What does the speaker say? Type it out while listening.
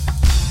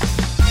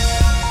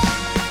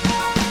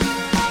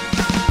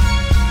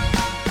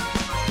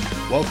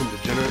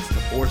degenerates to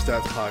Four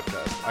Stats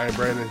Podcast. I am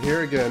Brandon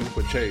here again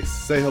with Chase.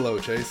 Say hello,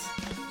 Chase.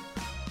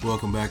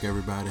 Welcome back,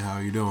 everybody. How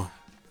are you doing?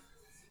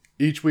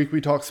 Each week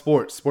we talk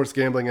sports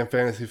gambling, and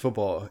fantasy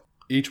football.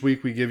 Each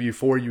week we give you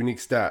 4 unique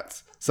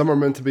stats. Some are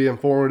meant to be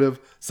informative,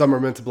 some are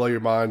meant to blow your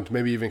mind,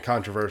 maybe even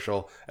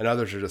controversial, and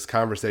others are just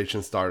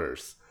conversation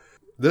starters.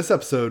 This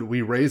episode,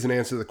 we raise and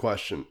answer the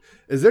question,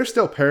 is there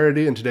still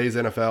parity in today's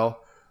NFL?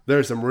 There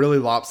are some really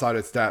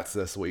lopsided stats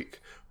this week.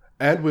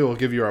 And we will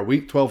give you our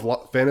Week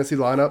 12 fantasy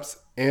lineups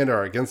and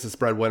our against the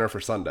spread winner for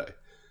Sunday.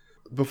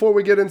 Before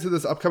we get into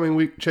this upcoming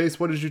week, Chase,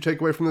 what did you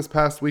take away from this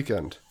past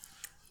weekend?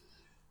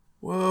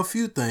 Well, a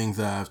few things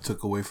I've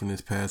took away from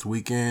this past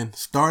weekend,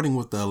 starting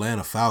with the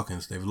Atlanta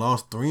Falcons. They've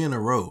lost 3 in a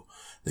row.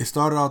 They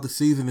started out the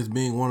season as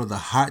being one of the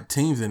hot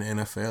teams in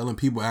the NFL, and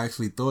people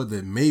actually thought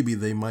that maybe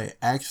they might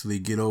actually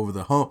get over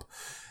the hump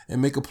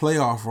and make a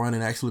playoff run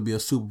and actually be a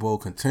Super Bowl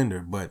contender.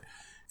 But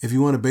if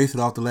you want to base it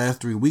off the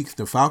last 3 weeks,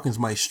 the Falcons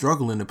might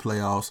struggle in the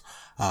playoffs.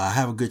 I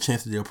have a good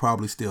chance that they'll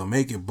probably still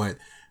make it, but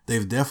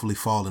they've definitely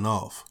fallen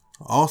off.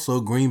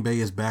 Also, Green Bay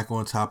is back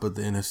on top of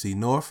the NFC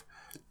North.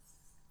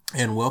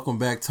 And welcome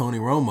back, Tony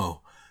Romo.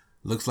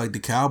 Looks like the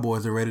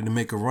Cowboys are ready to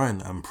make a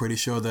run. I'm pretty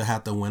sure they'll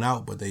have to win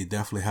out, but they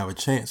definitely have a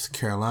chance.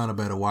 Carolina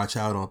better watch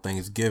out on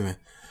Thanksgiving.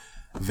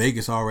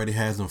 Vegas already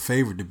has them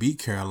favored to beat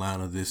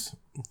Carolina this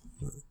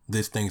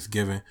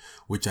Thanksgiving,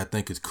 which I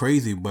think is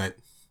crazy, but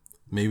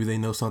maybe they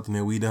know something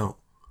that we don't.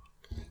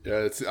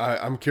 Yeah,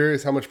 I'm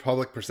curious how much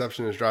public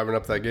perception is driving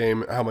up that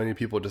game. How many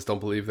people just don't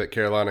believe that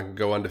Carolina can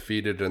go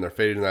undefeated, and they're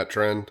fading that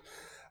trend.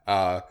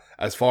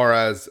 As far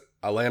as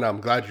Atlanta,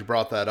 I'm glad you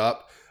brought that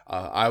up.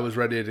 I was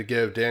ready to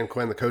give Dan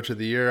Quinn the coach of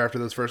the year after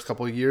those first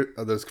couple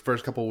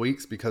of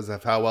weeks because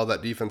of how well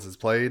that defense has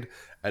played,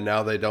 and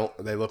now they don't.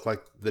 They look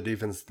like the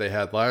defense they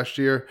had last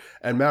year.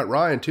 And Matt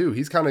Ryan too.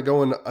 He's kind of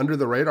going under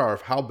the radar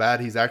of how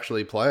bad he's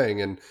actually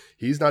playing, and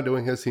he's not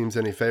doing his teams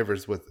any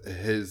favors with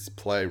his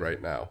play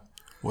right now.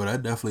 Well,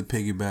 that definitely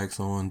piggybacks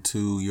on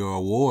to your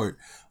award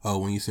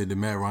when you said that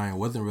Matt Ryan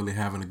wasn't really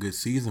having a good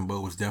season,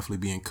 but was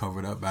definitely being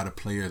covered up by the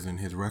players in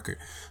his record.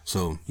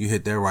 So you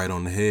hit that right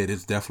on the head.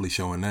 It's definitely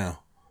showing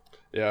now.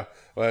 Yeah.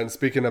 Well, and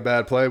speaking of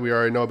bad play, we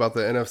already know about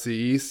the NFC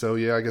East. So,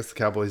 yeah, I guess the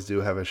Cowboys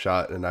do have a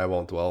shot, and I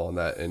won't dwell on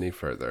that any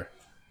further.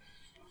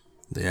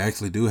 They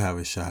actually do have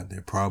a shot.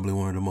 They're probably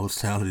one of the most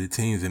talented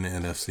teams in the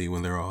NFC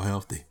when they're all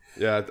healthy.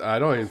 Yeah, I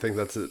don't even think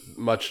that's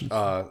much.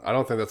 I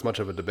don't think that's much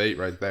of a debate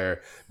right there.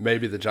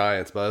 Maybe the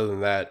Giants, but other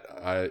than that,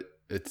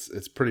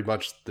 it's pretty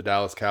much the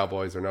Dallas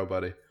Cowboys or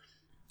nobody.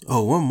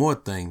 Oh, one more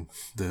thing: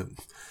 the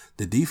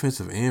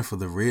defensive end for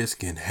the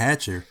Redskins,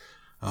 Hatcher,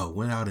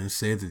 went out and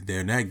said that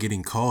they're not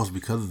getting calls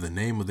because of the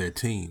name of their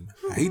team.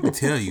 I hate to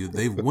tell you,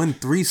 they've won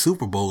 3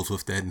 Super Bowls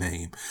with that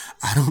name.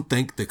 I don't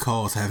think the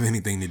calls have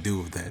anything to do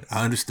with that.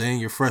 I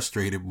understand you're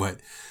frustrated, but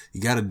you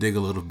got to dig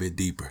a little bit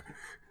deeper.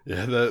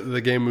 Yeah,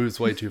 the game moves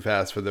way too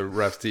fast for the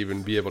refs to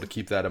even be able to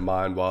keep that in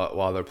mind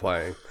while they're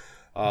playing.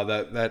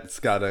 That's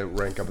got to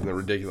rank up in the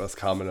ridiculous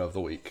comment of the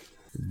week.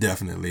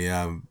 Definitely.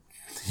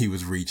 He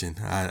was reaching.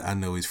 I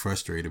know he's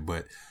frustrated,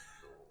 but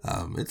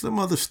it's some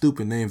other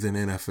stupid names in the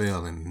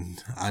NFL,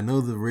 and I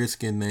know the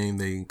Redskin name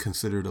they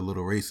considered a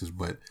little racist,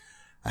 but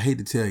I hate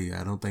to tell you,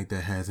 I don't think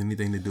that has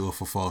anything to do with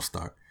a false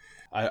start.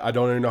 I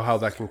don't even know how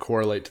that can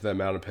correlate to the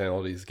amount of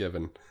penalties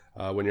given.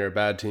 When you're a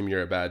bad team,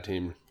 you're a bad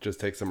team.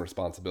 Just take some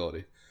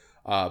responsibility.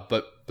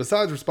 But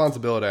besides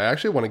responsibility, I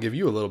actually want to give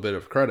you a little bit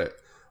of credit.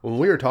 When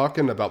we were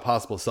talking about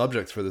possible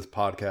subjects for this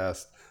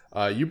podcast,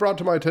 you brought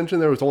to my attention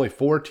there was only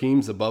 4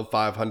 teams above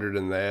 500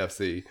 in the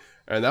AFC,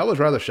 and that was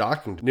rather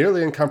shocking,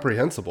 nearly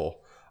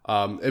incomprehensible.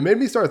 It made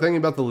me start thinking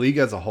about the league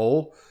as a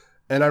whole,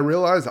 and I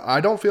realized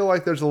I don't feel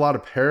like there's a lot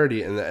of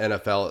parity in the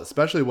NFL,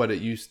 especially what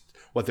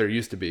there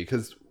used to be.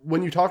 Because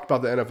when you talked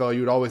about the NFL,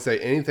 you would always say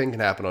anything can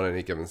happen on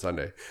any given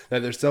Sunday.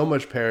 That there's so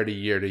much parity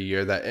year to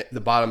year that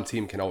the bottom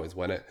team can always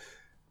win it.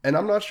 And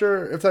I'm not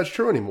sure if that's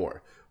true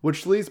anymore,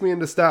 which leads me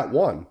into stat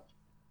 1.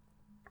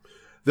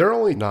 There are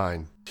only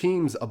 9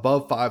 teams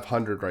above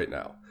 500 right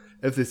now.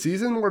 If the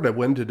season were to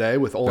win today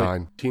with only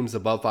 9 teams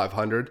above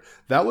 500,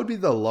 that would be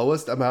the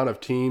lowest amount of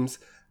teams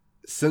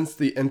since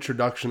the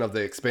introduction of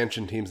the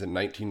expansion teams in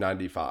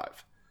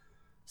 1995.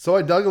 So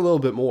I dug a little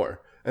bit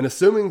more, and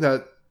assuming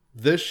that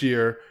this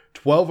year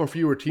 12 or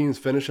fewer teams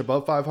finish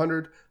above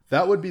 500,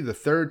 that would be the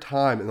 3rd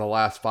time in the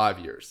last 5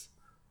 years.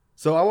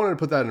 So I wanted to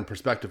put that in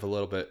perspective a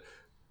little bit.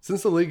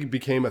 Since the league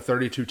became a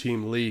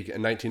 32-team league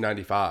in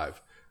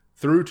 1995,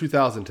 through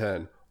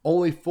 2010,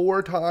 only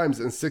 4 times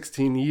in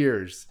 16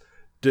 years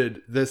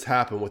did this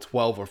happen with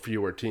 12 or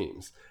fewer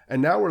teams.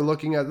 And now we're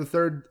looking at the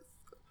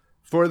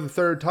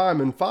third time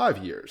in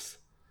 5 years.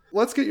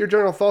 Let's get your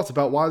general thoughts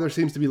about why there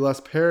seems to be less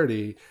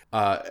parity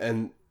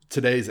in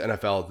today's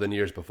NFL than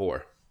years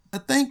before. I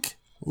think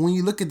when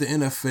you look at the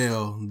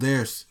NFL,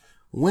 there's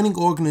winning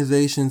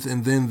organizations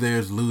and then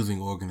there's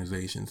losing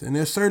organizations. And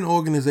there's certain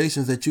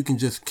organizations that you can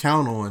just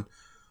count on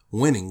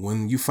winning.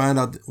 When you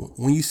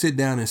sit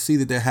down and see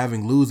that they're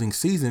having losing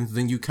seasons,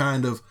 then you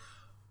kind of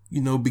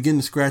begin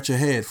to scratch your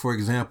head. For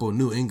example,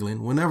 New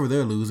England, whenever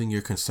they're losing,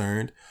 you're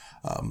concerned.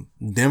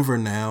 Denver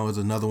now is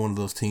another one of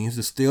those teams.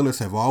 The Steelers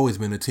have always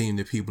been a team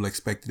that people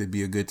expected to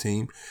be a good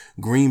team.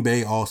 Green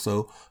Bay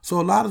also. So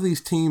a lot of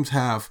these teams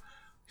have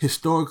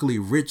historically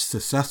rich,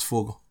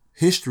 successful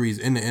histories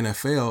in the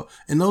NFL,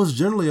 and those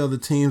generally are the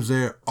teams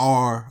that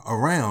are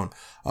around.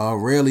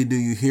 Rarely do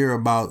you hear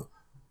about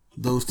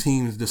those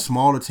teams, the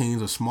smaller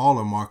teams or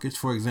smaller markets.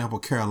 For example,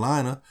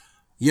 Carolina.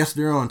 Yes,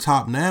 they're on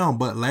top now,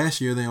 but last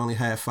year they only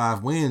had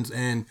 5 wins,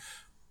 and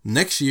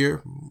next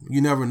year,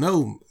 you never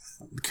know.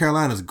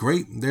 Carolina's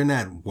great. They're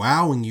not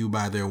wowing you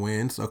by their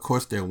wins. Of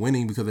course, they're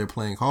winning because they're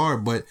playing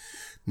hard, but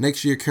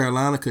next year,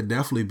 Carolina could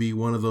definitely be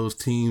one of those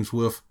teams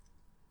with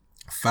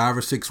 5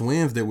 or 6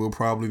 wins that we'll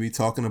probably be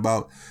talking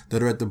about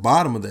that are at the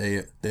bottom of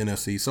the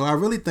NFC. So I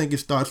really think it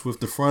starts with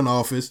the front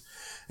office,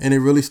 and it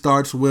really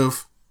starts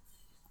with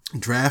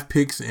draft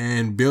picks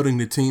and building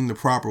the team the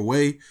proper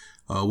way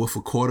with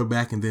a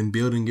quarterback, and then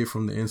building it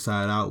from the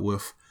inside out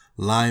with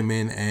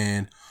linemen,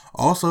 and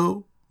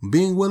also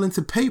being willing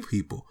to pay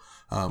people.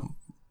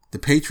 The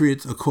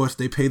Patriots, of course,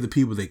 they pay the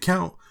people they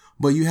count,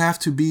 but you have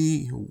to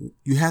be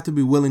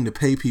willing to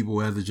pay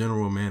people as a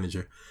general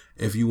manager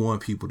if you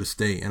want people to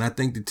stay. And I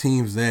think the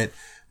teams that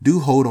do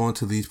hold on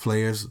to these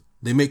players,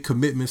 they make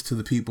commitments to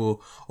the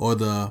people or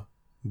the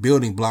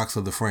building blocks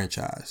of the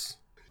franchise.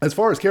 As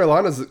far as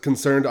Carolina's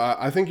concerned,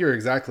 I think you're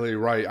exactly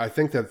right. I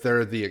think that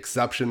they're the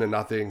exception and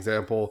not the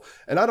example.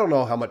 And I don't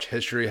know how much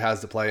history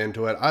has to play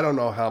into it. I don't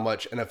know how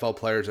much NFL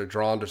players are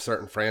drawn to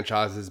certain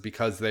franchises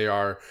because they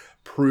are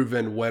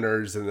proven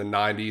winners in the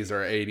 90s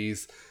or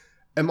 80s.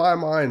 In my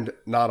mind,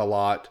 not a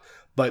lot.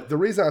 But the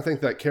reason I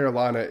think that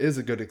Carolina is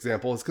a good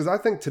example is because I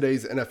think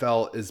today's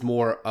NFL is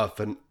more of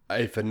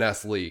a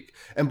finesse league.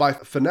 And by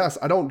finesse,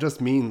 I don't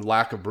just mean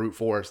lack of brute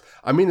force.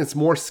 I mean it's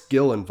more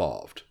skill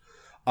involved.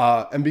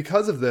 And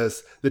because of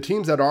this, the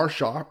teams that are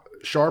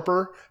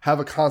sharper have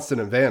a constant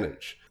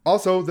advantage.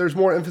 Also, there's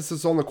more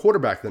emphasis on the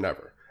quarterback than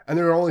ever. And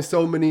there are only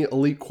so many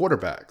elite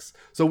quarterbacks.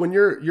 So when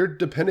you're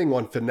depending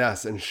on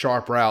finesse and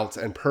sharp routes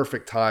and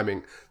perfect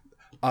timing,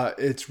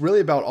 it's really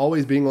about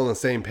always being on the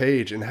same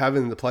page and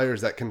having the players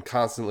that can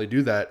constantly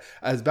do that.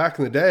 As back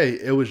in the day,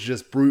 it was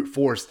just brute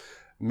force,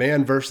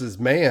 man versus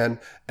man,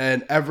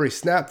 and every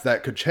snap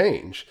that could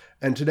change.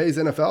 And today's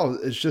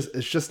NFL is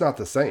just not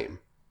the same.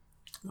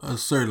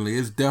 Certainly,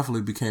 it's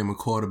definitely became a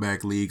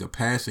quarterback league, a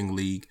passing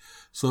league.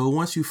 So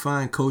once you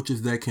find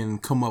coaches that can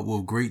come up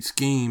with great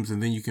schemes,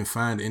 and then you can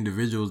find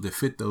individuals that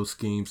fit those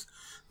schemes,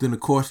 then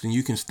of course, then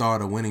you can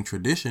start a winning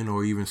tradition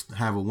or even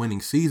have a winning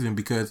season,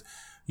 because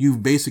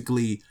you've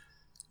basically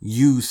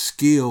used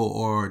skill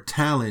or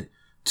talent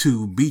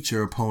to beat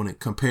your opponent,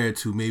 compared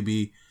to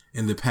maybe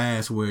in the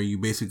past where you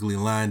basically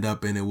lined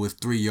up and it was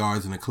 3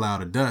 yards in a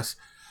cloud of dust.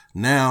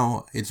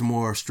 Now it's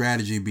more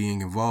strategy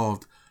being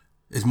involved.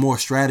 There's more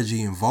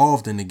strategy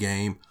involved in the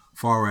game,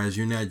 far as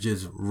you're not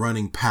just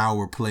running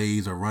power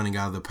plays or running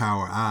out of the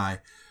power eye.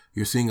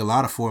 You're seeing a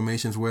lot of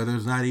formations where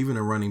there's not even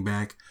a running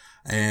back,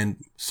 and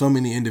so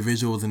many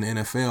individuals in the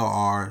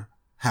NFL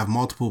have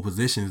multiple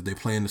positions. They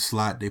play in the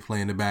slot, they play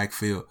in the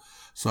backfield.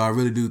 So I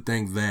really do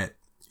think that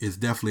it's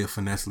definitely a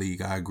finesse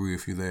league. I agree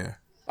with you there.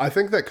 I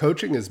think that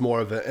coaching is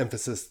more of an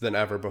emphasis than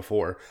ever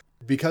before,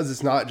 because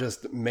it's not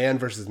just man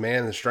versus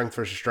man and strength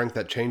versus strength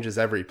that changes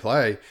every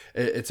play.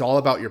 It's all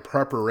about your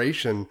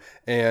preparation,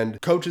 and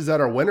coaches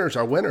that are winners,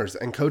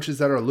 and coaches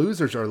that are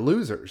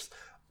losers.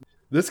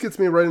 This gets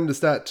me right into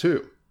stat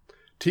 2.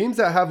 Teams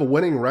that have a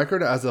winning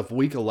record as of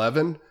week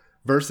 11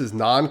 versus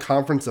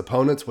non-conference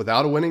opponents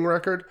without a winning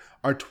record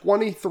are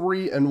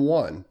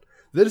 23-1.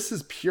 This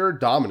is pure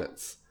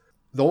dominance.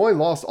 The only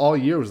loss all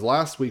year was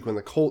last week when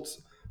the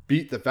Colts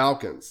beat the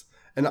Falcons.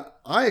 And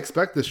I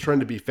expect this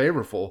trend to be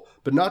favorable,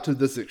 but not to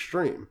this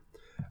extreme.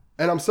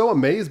 And I'm so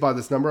amazed by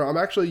this number, I'm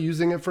actually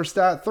using it for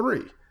stat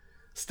 3.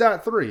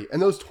 Stat 3,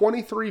 and those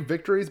 23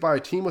 victories by a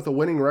team with a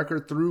winning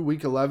record through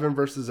week 11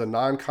 versus a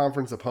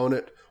non-conference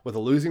opponent with a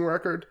losing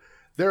record,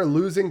 they're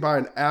losing by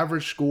an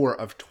average score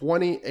of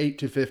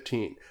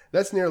 28-15.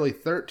 That's nearly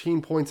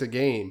 13 points a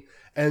game.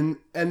 And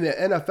in the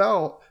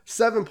NFL,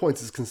 7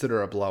 points is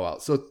considered a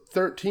blowout. So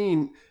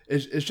 13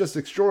 is just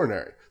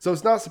extraordinary. So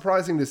it's not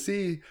surprising to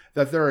see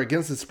that their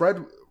against the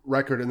spread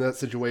record in that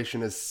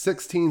situation is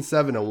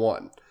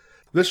 16-7-1.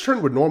 This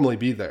trend would normally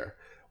be there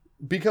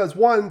because,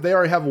 one, they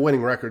already have a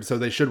winning record, so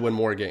they should win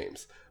more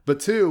games. But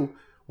two,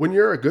 when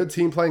you're a good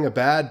team playing a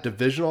bad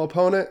divisional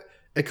opponent,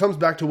 it comes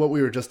back to what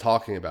we were just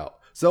talking about.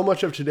 So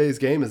much of today's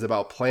game is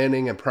about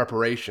planning and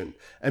preparation.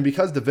 And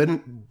because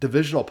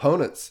divisional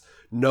opponents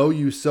know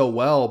you so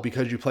well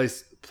because you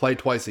play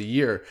twice a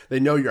year, they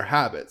know your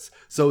habits.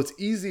 So it's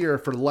easier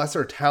for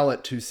lesser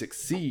talent to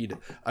succeed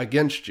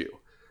against you.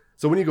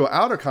 So when you go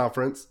out of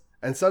conference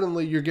and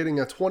suddenly you're getting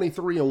a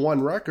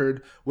 23-1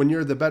 record when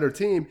you're the better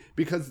team,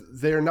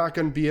 because they're not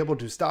going to be able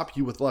to stop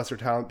you with lesser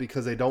talent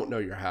because they don't know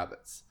your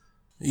habits.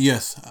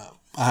 Yes,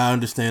 I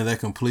understand that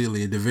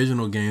completely.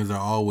 Divisional games are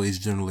always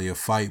generally a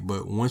fight,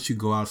 but once you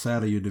go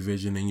outside of your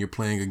division and you're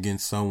playing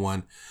against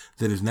someone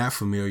that is not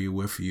familiar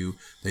with you,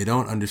 they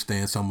don't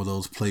understand some of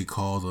those play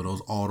calls or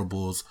those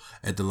audibles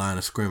at the line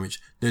of scrimmage.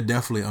 They're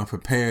definitely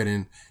unprepared,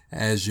 and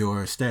as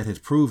your stat has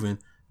proven,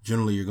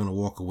 generally you're going to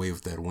walk away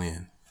with that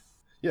win.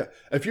 Yeah,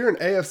 if you're an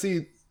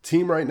AFC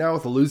team right now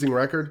with a losing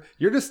record,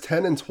 you're just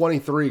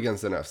 10-23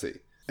 against NFC.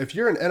 If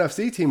you're an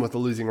NFC team with a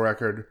losing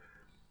record,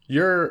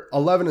 you're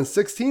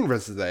 11-16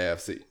 versus the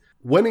AFC.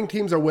 Winning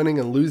teams are winning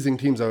and losing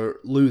teams are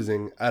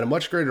losing at a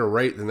much greater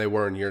rate than they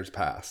were in years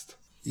past.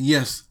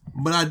 Yes,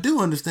 but I do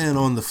understand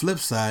on the flip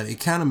side, it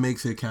kind of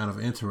makes it kind of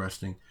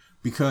interesting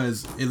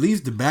because it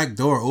leaves the back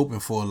door open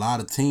for a lot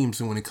of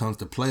teams when it comes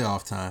to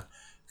playoff time.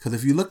 Because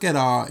if you look at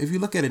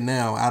it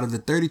now, out of the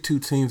 32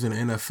 teams in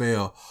the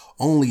NFL,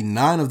 only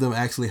 9 of them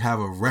actually have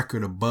a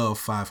record above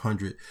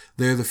 500.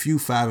 There's a few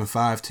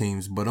 5-5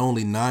 teams, but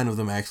only 9 of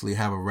them actually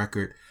have a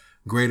record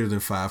greater than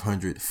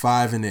 500.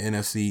 5 in the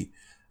NFC,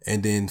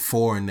 and then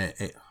 4 in the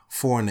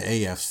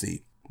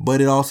AFC. But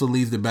it also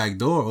leaves the back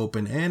door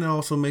open, and it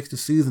also makes the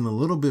season a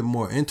little bit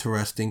more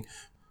interesting.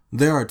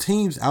 There are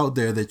teams out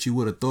there that you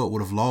would have thought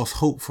would have lost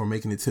hope for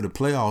making it to the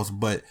playoffs,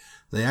 but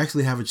they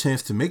actually have a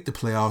chance to make the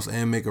playoffs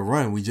and make a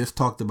run. We just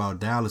talked about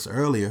Dallas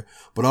earlier,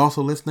 but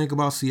also let's think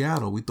about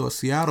Seattle. We thought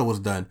Seattle was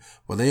done,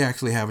 but they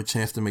actually have a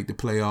chance to make the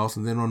playoffs.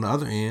 And then on the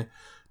other end,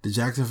 the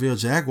Jacksonville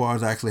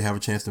Jaguars actually have a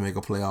chance to make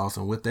a playoffs.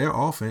 And with their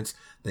offense,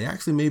 they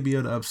actually may be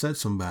able to upset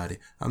somebody.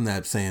 I'm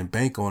not saying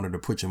bank on it or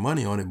put your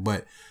money on it,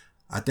 but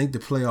I think the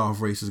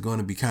playoff race is going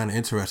to be kind of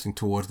interesting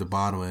towards the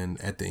bottom and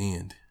at the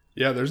end.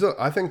 Yeah,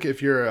 I think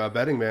if you're a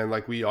betting man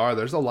like we are,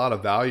 there's a lot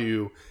of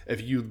value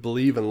if you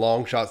believe in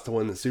long shots to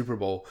win the Super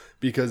Bowl,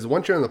 because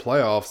once you're in the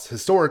playoffs,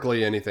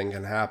 historically anything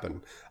can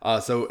happen.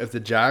 So if the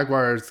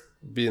Jaguars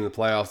be in the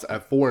playoffs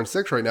at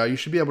 4-6 right now, you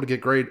should be able to get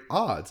great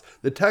odds.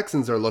 The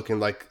Texans are looking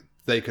like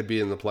they could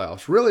be in the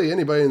playoffs. Really,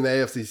 anybody in the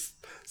AFC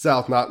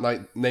South not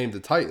named the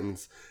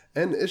Titans.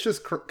 And it's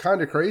just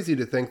kind of crazy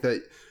to think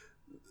that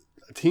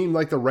a team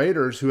like the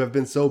Raiders, who have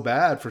been so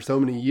bad for so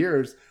many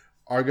years,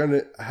 are going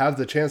to have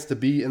the chance to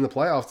be in the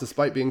playoffs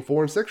despite being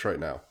 4-6 right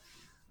now.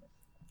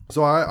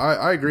 So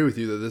I agree with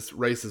you that this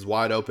race is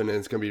wide open and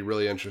it's going to be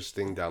really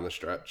interesting down the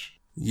stretch.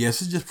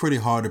 Yes, it's just pretty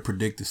hard to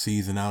predict the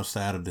season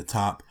outside of the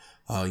top.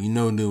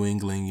 New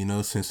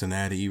England,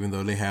 Cincinnati, even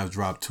though they have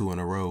dropped 2 in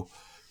a row.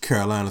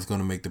 Carolina's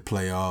going to make the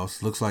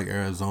playoffs. Looks like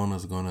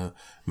Arizona's going to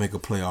make a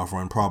playoff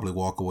run, probably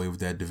walk away with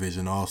that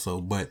division also.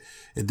 But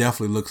it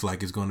definitely looks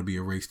like it's going to be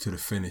a race to the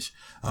finish.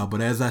 But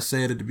as I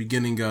said at the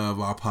beginning of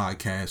our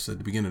podcast, at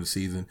the beginning of the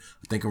season,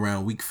 I think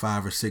around week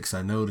 5 or 6,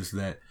 I noticed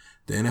that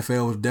the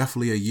NFL was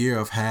definitely a year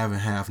of have and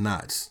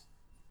have-nots.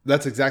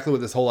 That's exactly what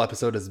this whole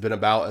episode has been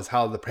about, is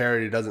how the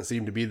parity doesn't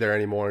seem to be there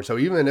anymore. So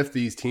even if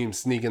these teams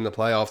sneak in the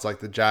playoffs like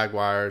the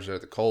Jaguars or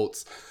the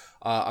Colts,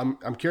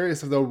 I'm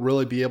curious if they'll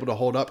really be able to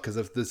hold up, because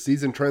if the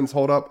season trends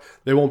hold up,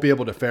 they won't be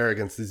able to fare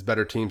against these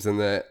better teams in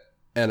the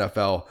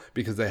NFL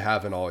because they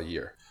haven't all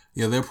year.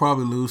 Yeah, they'll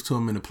probably lose to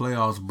them in the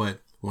playoffs,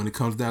 but when it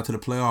comes down to the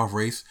playoff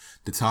race,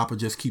 the top will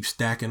just keep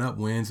stacking up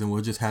wins, and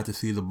we'll just have to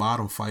see the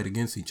bottom fight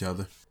against each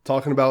other.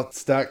 Talking about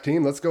stacked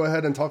team, let's go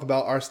ahead and talk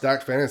about our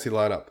stacked fantasy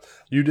lineup.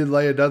 You did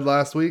lay a dud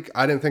last week.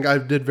 I didn't think I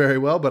did very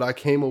well, but I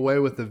came away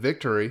with the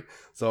victory.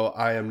 So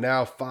I am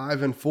now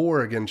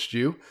 5-4 against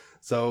you.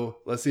 So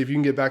let's see if you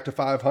can get back to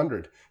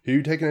 500. Who are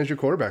you taking as your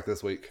quarterback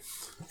this week?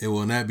 It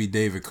will not be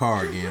David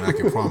Carr again. I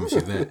can promise you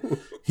that.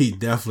 He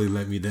definitely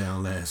let me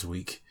down last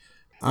week.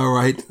 All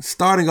right.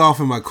 Starting off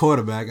in my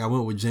quarterback, I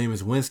went with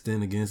Jameis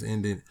Winston against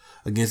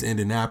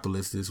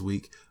Indianapolis this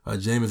week.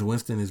 Jameis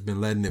Winston has been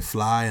letting it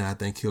fly, and I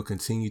think he'll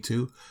continue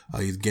to.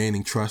 He's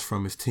gaining trust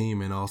from his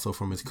team and also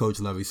from his coach,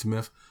 Lovie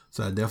Smith.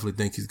 So I definitely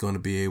think he's going to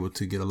be able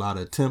to get a lot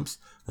of attempts,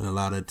 and a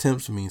lot of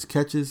attempts means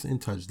catches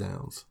and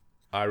touchdowns.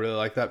 I really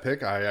like that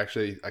pick. I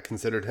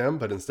considered him,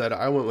 but instead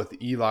I went with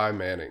Eli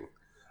Manning.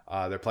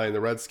 They're playing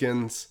the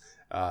Redskins.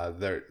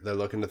 They're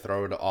looking to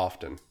throw it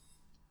often.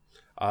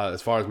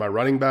 As far as my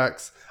running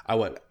backs, I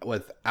went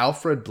with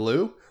Alfred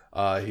Blue.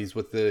 He's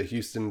with the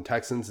Houston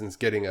Texans and is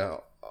getting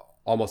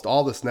almost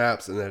all the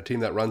snaps, and they're a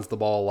team that runs the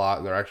ball a lot,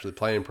 and they're actually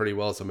playing pretty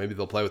well, so maybe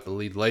they'll play with the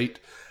lead late.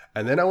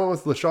 And then I went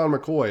with LaShawn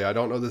McCoy. I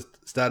don't know the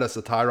status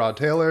of Tyrod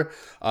Taylor.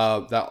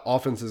 That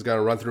offense is going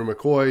to run through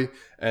McCoy,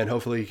 and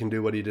hopefully he can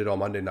do what he did on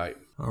Monday night.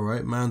 All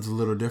right, mine's a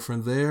little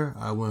different there.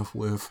 I went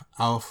with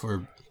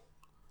Alfred.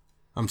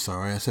 I'm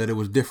sorry, I said it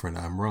was different.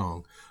 I'm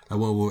wrong. I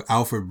went with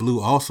Alfred Blue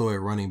also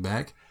at running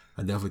back.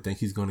 I definitely think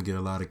he's going to get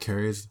a lot of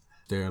carries.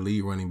 Their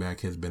lead running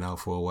back has been out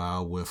for a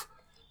while with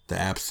the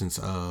absence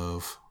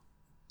of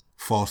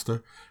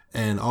Foster.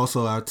 And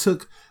also I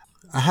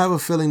have a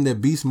feeling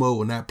that Beast Mode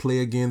will not play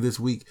again this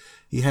week.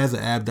 He has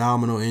an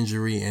abdominal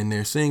injury, and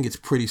they're saying it's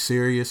pretty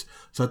serious.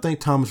 So I think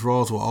Thomas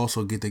Rawls will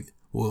also get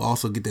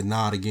the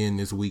nod again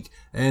this week.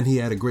 And he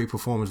had a great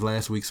performance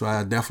last week, so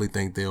I definitely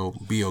think they'll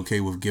be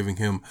okay with giving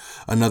him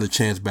another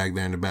chance back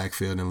there in the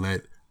backfield and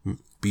let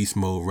Beast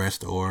Mode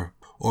rest or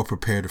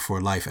prepare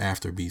for life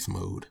after Beast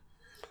Mode.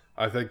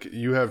 I think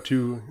you have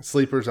two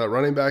sleepers at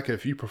running back.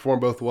 If you perform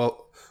both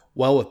well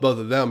with both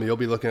of them, you'll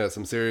be looking at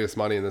some serious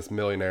money in this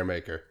millionaire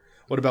maker.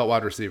 What about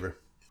wide receiver?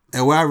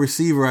 At wide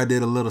receiver, I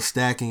did a little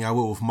stacking. I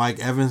went with Mike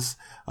Evans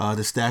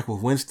to stack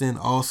with Winston.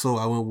 Also,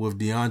 I went with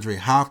DeAndre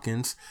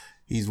Hopkins.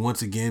 He's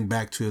once again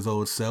back to his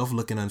old self,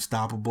 looking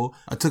unstoppable.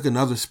 I took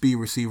another speed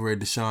receiver at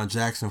Deshaun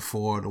Jackson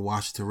for the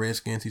Washington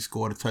Redskins. He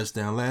scored a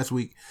touchdown last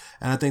week,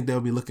 and I think they'll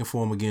be looking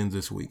for him again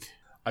this week.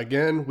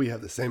 Again, we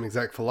have the same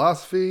exact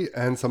philosophy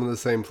and some of the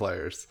same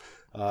players.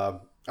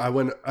 I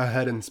went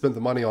ahead and spent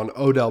the money on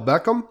Odell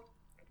Beckham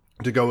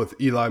to go with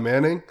Eli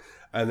Manning,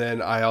 and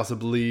then I also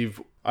believe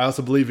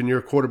in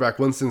your quarterback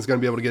Winston's going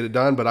to be able to get it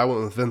done, but I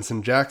went with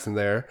Vincent Jackson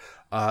there.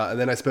 And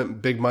then I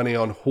spent big money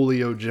on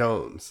Julio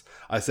Jones.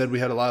 I said we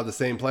had a lot of the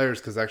same players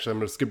because actually I'm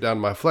going to skip down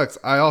to my flex.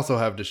 I also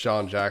have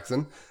Deshaun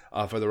Jackson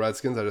for the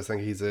Redskins. I just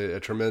think he's a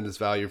tremendous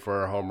value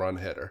for a home run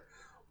hitter.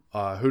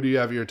 Who do you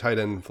have your tight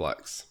end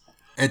flex?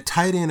 At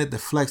tight end at the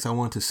flex, I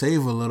want to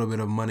save a little bit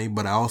of money,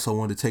 but I also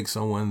want to take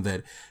someone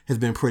that has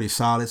been pretty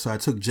solid. So I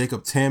took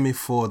Jacob Tamme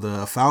for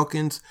the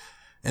Falcons.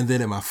 And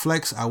then at my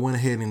flex, I went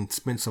ahead and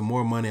spent some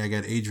more money. I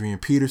got Adrian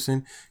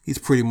Peterson. He's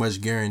pretty much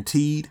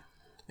guaranteed.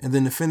 And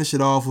then to finish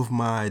it off with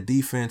my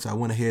defense, I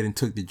went ahead and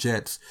took the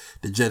Jets.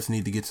 The Jets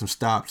need to get some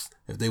stops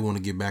if they want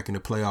to get back in the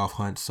playoff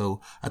hunt.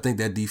 So I think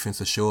that defense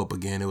will show up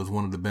again. It was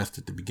one of the best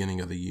at the beginning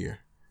of the year.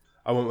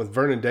 I went with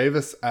Vernon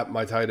Davis at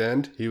my tight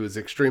end. He was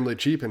extremely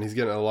cheap, and he's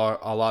getting a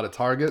lot of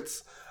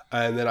targets.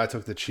 And then I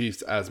took the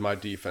Chiefs as my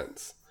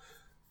defense.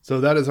 So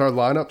that is our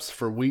lineups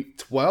for Week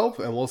 12,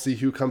 and we'll see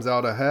who comes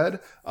out ahead.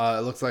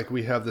 It looks like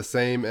we have the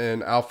same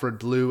in Alfred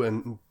Blue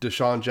and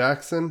Deshaun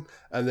Jackson,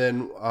 and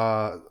then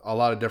a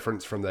lot of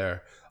difference from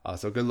there.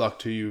 So good luck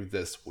to you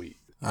this week.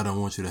 I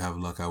don't want you to have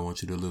luck. I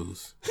want you to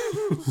lose.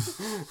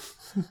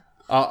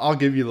 I'll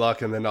give you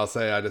luck, and then I'll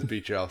say I just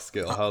beat you off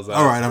skill. How's that?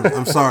 All right,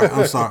 I'm sorry.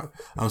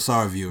 I'm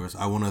sorry, viewers.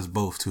 I want us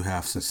both to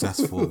have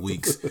successful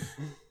weeks.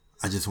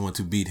 I just want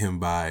to beat him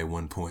by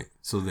 1 point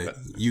so that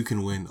you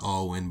can win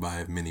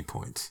by many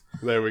points.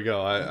 There we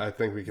go. I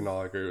think we can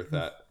all agree with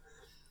that.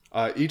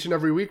 Each and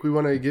every week, we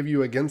want to give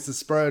you against the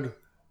spread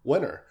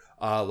winner.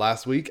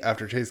 Last week,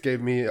 after Chase gave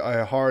me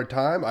a hard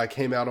time, I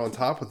came out on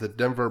top with the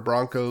Denver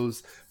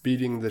Broncos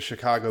beating the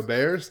Chicago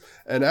Bears.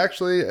 And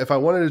actually, if I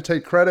wanted to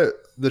take credit,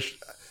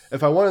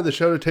 if I wanted the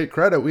show to take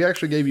credit, we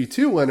actually gave you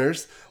two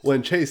winners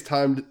when Chase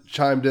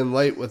chimed in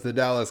late with the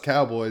Dallas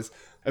Cowboys.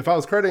 If I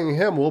was crediting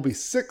him, we'll be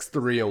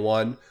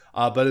 6-3-1.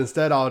 But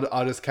instead,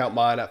 I'll just count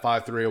mine at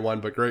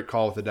 5-3-1. But great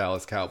call with the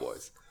Dallas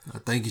Cowboys. I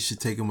think you should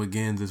take him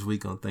again this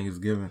week on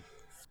Thanksgiving.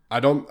 I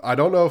don't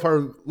know if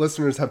our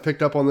listeners have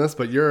picked up on this,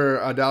 but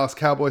you're a Dallas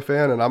Cowboy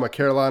fan and I'm a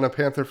Carolina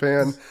Panther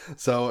fan.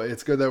 So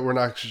it's good that we're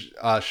not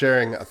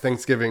sharing a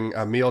Thanksgiving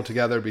meal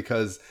together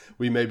because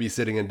we may be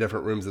sitting in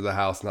different rooms of the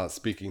house, not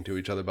speaking to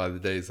each other by the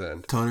day's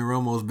end. Tony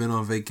Romo's been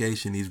on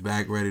vacation. He's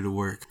back ready to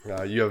work.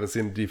 You haven't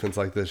seen a defense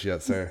like this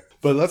yet, sir.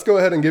 But let's go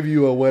ahead and give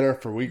you a winner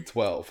for Week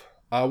 12.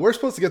 We're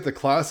supposed to get the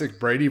classic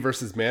Brady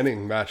versus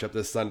Manning matchup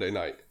this Sunday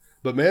night.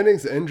 But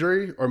Manning's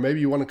injury, or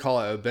maybe you want to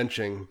call it a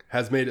benching,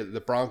 has made it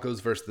the Broncos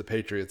versus the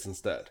Patriots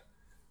instead.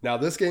 Now,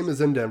 this game is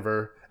in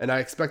Denver, and I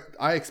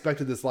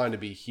expected this line to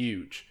be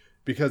huge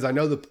because I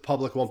know the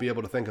public won't be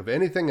able to think of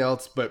anything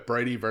else but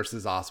Brady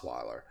versus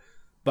Osweiler.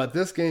 But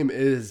this game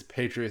is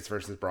Patriots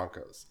versus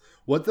Broncos.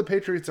 What the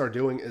Patriots are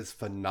doing is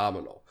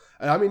phenomenal.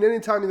 And I mean,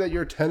 anytime that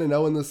you're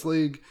 10-0 in this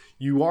league,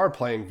 you are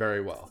playing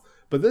very well.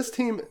 But this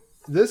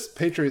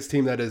Patriots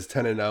team that is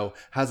 10-0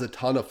 has a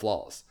ton of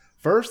flaws.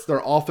 First,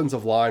 their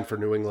offensive line for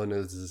New England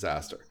is a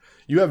disaster.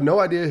 You have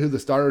no idea who the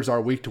starters are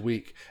week to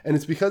week, and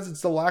it's because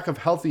it's the lack of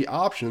healthy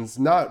options,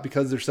 not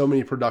because there's so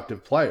many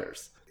productive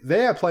players.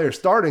 They have players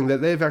starting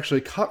that they've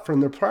actually cut from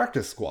their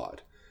practice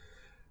squad.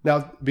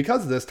 Now,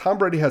 because of this, Tom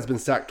Brady has been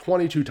sacked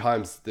 22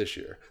 times this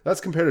year.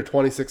 That's compared to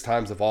 26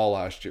 times of all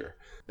last year.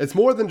 It's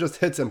more than just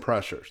hits and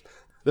pressures.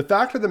 The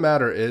fact of the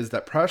matter is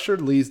that pressure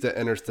leads to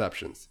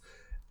interceptions.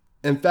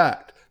 In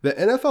fact, the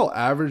NFL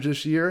average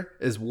this year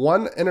is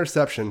 1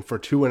 interception for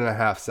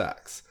 2.5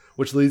 sacks,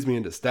 which leads me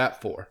into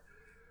stat 4.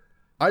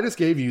 I just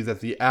gave you that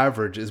the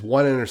average is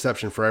 1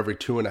 interception for every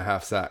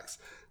 2.5 sacks.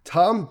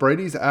 Tom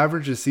Brady's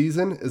average this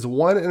season is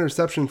 1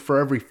 interception for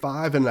every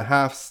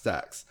 5.5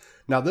 sacks.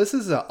 Now, this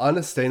is an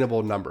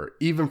unsustainable number,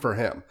 even for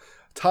him.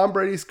 Tom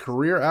Brady's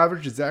career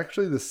average is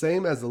actually the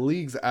same as the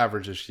league's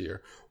average this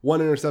year, 1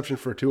 interception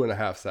for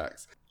 2.5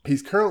 sacks.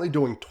 He's currently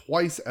doing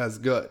twice as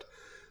good.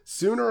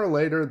 Sooner or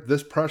later,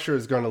 this pressure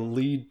is going to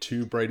lead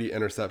to Brady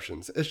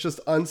interceptions. It's just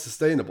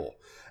unsustainable.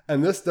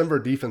 And this Denver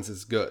defense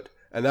is good,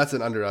 and that's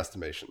an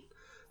underestimation.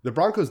 The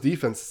Broncos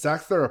defense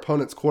sacks their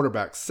opponent's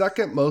quarterback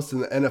second most in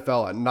the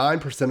NFL at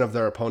 9% of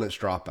their opponent's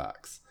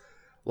dropbacks.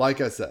 Like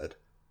I said,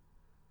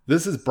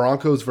 this is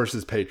Broncos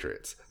versus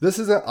Patriots. This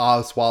isn't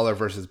Osweiler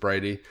versus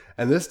Brady,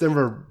 and this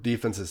Denver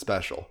defense is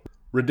special.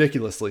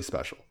 Ridiculously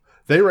special.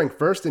 They rank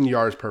first in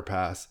yards per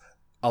pass,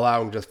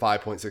 allowing just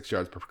 5.6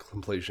 yards per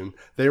completion.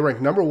 They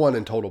rank number 1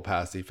 in total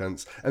pass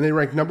defense, and they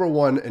rank number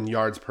 1 in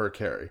yards per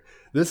carry.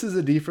 This is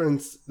a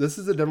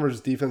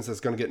Denver's defense that's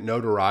going to get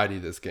notoriety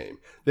this game.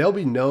 They'll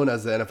be known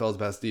as the NFL's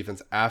best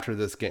defense after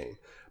this game.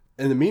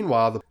 In the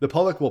meanwhile, the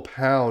public will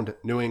pound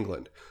New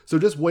England. So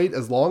just wait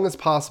as long as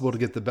possible to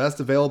get the best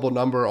available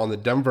number on the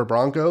Denver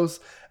Broncos,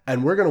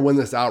 and we're going to win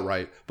this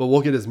outright, but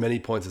we'll get as many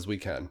points as we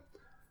can.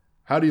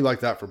 How do you like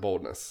that for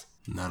boldness?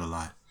 Not a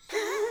lot.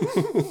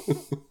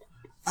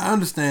 I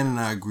understand and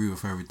I agree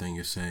with everything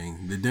you're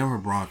saying. The Denver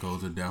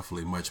Broncos are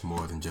definitely much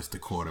more than just a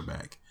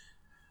quarterback.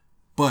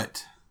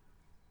 But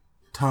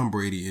Tom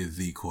Brady is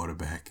the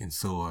quarterback, and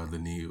so are the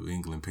New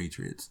England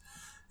Patriots.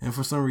 And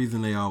for some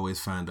reason, they always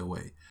find a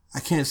way. I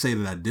can't say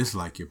that I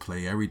dislike your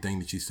play. Everything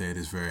that you said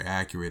is very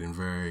accurate and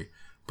very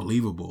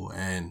believable,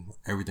 and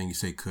everything you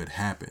say could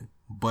happen.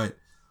 But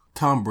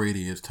Tom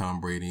Brady is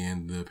Tom Brady,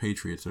 and the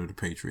Patriots are the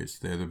Patriots.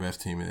 They're the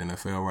best team in the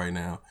NFL right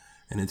now,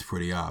 and it's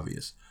pretty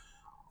obvious.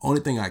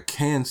 Only thing I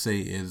can say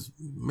is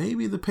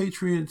maybe the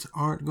Patriots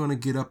aren't going to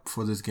get up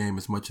for this game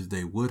as much as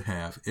they would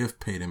have if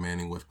Peyton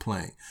Manning was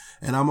playing.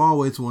 And I'm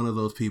always one of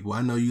those people.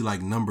 I know you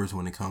like numbers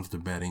when it comes to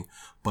betting,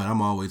 but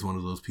I'm always one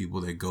of those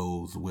people that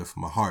goes with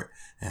my heart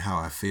and how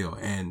I feel.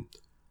 And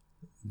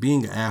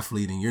being an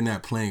athlete and you're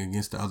not playing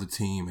against the other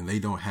team and they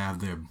don't have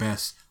their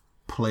best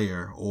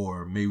player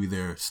or maybe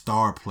their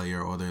star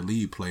player or their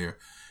lead player,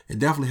 it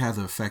definitely has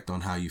an effect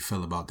on how you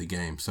feel about the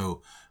game.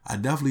 So I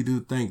definitely do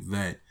think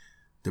that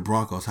the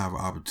Broncos have an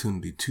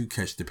opportunity to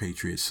catch the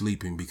Patriots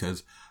sleeping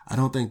because I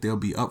don't think they'll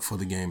be up for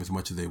the game as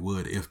much as they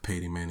would if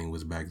Peyton Manning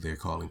was back there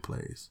calling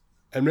plays.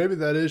 And maybe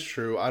that is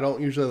true. I don't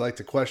usually like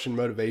to question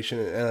motivation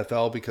in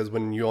NFL because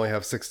when you only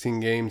have 16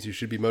 games, you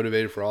should be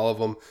motivated for all of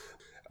them.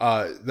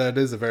 That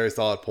is a very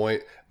solid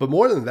point. But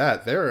more than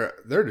that,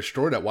 they're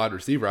destroyed at wide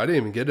receiver. I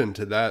didn't even get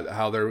into that,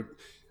 how they're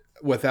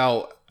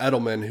without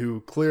Edelman,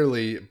 who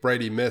clearly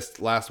Brady missed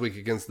last week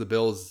against the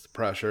Bills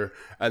pressure.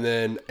 And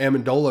then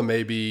Amendola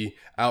may be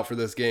out for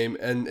this game.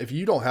 And if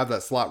you don't have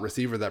that slot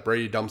receiver that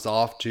Brady dumps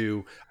off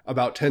to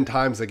about 10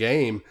 times a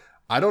game,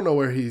 I don't know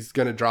where he's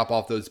going to drop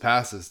off those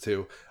passes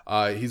to.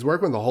 He's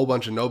working with a whole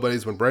bunch of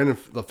nobodies. When Brandon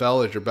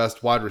LaFell is your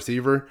best wide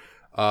receiver,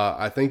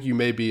 I think you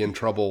may be in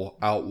trouble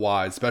out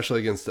wide,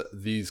 especially against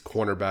these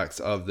cornerbacks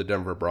of the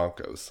Denver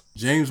Broncos.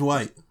 James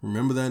White,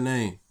 remember that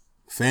name.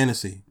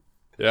 Fantasy.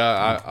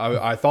 Yeah,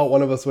 I thought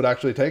one of us would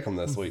actually take him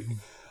this week.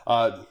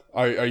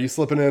 Are you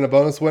slipping in a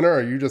bonus winner, or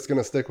are you just going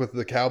to stick with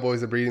the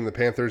Cowboys and beating the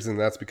Panthers, and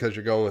that's because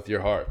you're going with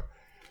your heart?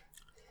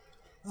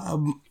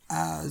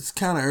 It's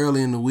kind of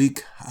early in the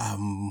week.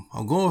 I'm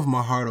going with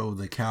my heart over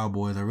the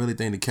Cowboys. I really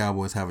think the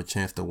Cowboys have a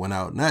chance to win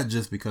out, not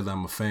just because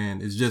I'm a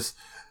fan. It's just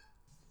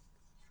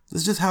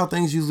how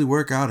things usually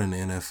work out in the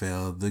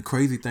NFL. The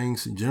crazy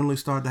things generally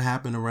start to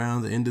happen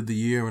around the end of the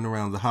year and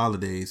around the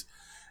holidays.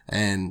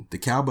 And the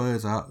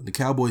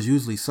Cowboys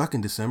usually suck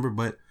in December,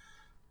 but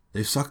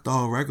they've sucked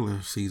all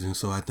regular season.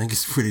 So I think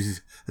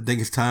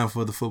it's time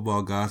for the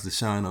football gods to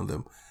shine on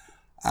them.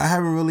 I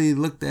haven't really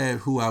looked at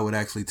who I would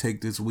actually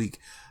take this week.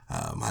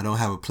 I don't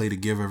have a play to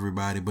give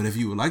everybody, but if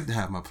you would like to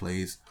have my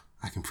plays,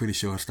 I can pretty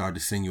sure start to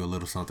sing you a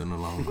little something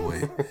along the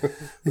way.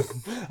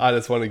 I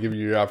just want to give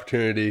you your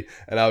opportunity,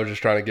 and I was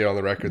just trying to get on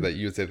the record that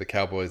you would say the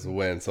Cowboys will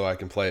win so I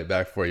can play it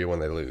back for you when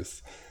they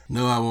lose.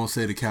 No, I won't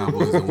say the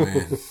Cowboys will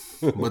win,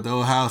 but the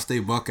Ohio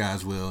State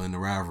Buckeyes will in the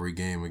rivalry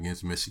game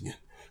against Michigan.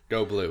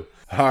 Go Blue.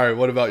 All right,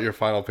 what about your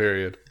final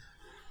period?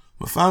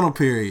 My final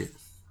period.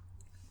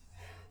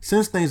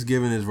 Since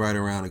Thanksgiving is right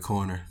around the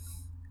corner,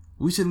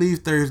 we should leave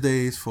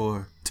Thursdays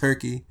for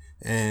turkey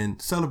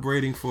and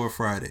celebrating for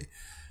Friday.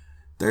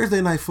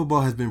 Thursday night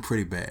football has been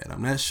pretty bad.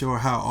 I'm not sure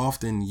how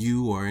often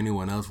you or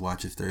anyone else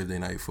watches Thursday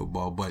night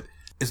football, but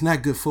it's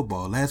not good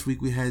football. Last week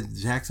we had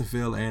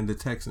Jacksonville and the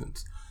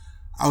Texans.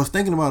 I was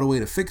thinking about a way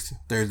to fix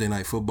Thursday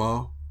night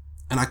football,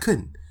 and I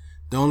couldn't.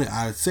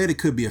 I said it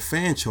could be a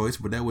fan choice,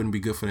 but that wouldn't be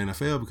good for the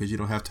NFL because you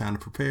don't have time to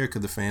prepare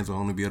because the fans will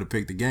only be able to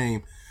pick the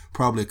game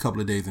probably a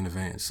couple of days in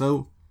advance.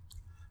 So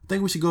I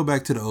think we should go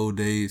back to the old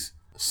days.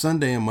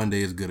 Sunday and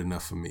Monday is good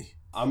enough for me.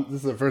 This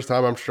is the first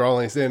time I'm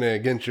strongly standing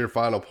against your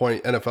final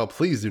point. NFL,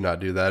 please do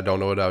not do that. I don't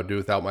know what I would do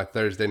without my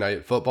Thursday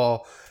night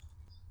football.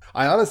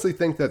 I honestly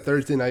think that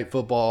Thursday night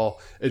football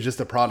is just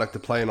a product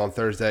of playing on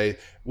Thursday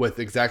with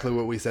exactly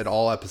what we said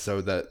all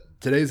episode, that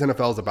today's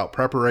NFL is about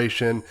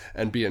preparation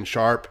and being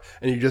sharp,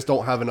 and you just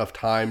don't have enough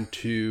time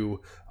to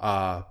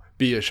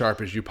be as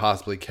sharp as you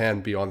possibly can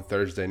be on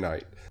Thursday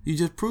night. You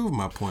just proved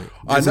my point.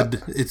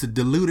 It's a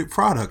diluted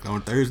product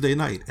on Thursday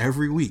night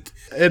every week.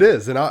 It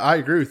is, and I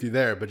agree with you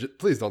there, but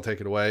please don't take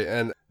it away.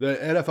 And the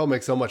NFL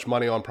makes so much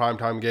money on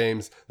primetime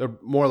games, they're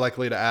more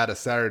likely to add a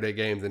Saturday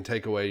game than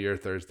take away your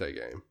Thursday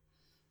game.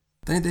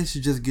 I think they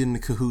should just get in the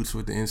cahoots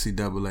with the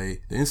NCAA.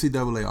 The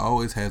NCAA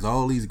always has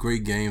all these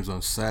great games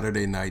on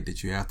Saturday night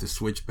that you have to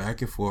switch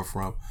back and forth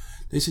from.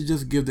 They should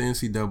just give the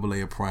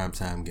NCAA a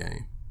primetime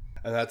game.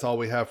 And that's all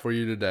we have for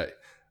you today.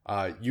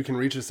 You can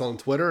reach us on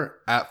Twitter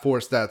at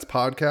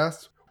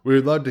 4StatsPodcast. We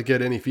would love to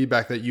get any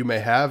feedback that you may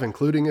have,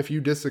 including if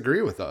you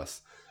disagree with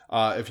us.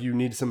 If you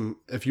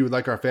would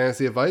like our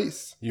fantasy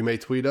advice, you may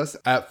tweet us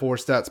at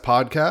 4Stats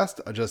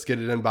Podcast. Just get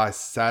it in by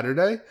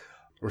Saturday.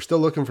 We're still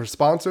looking for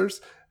sponsors.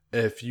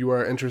 If you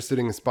are interested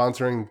in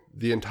sponsoring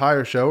the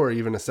entire show or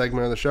even a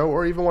segment of the show,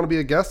 or even want to be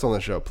a guest on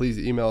the show, please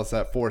email us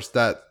at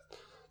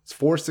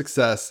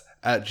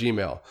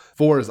 4success@gmail.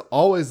 4 is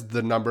always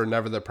the number,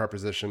 never the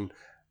preposition.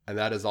 And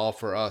that is all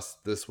for us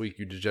this week,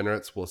 you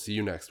degenerates. We'll see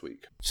you next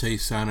week.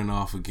 Chase signing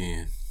off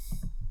again.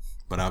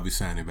 But I'll be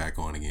signing back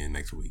on again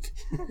next week.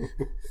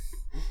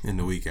 And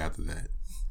the week after that.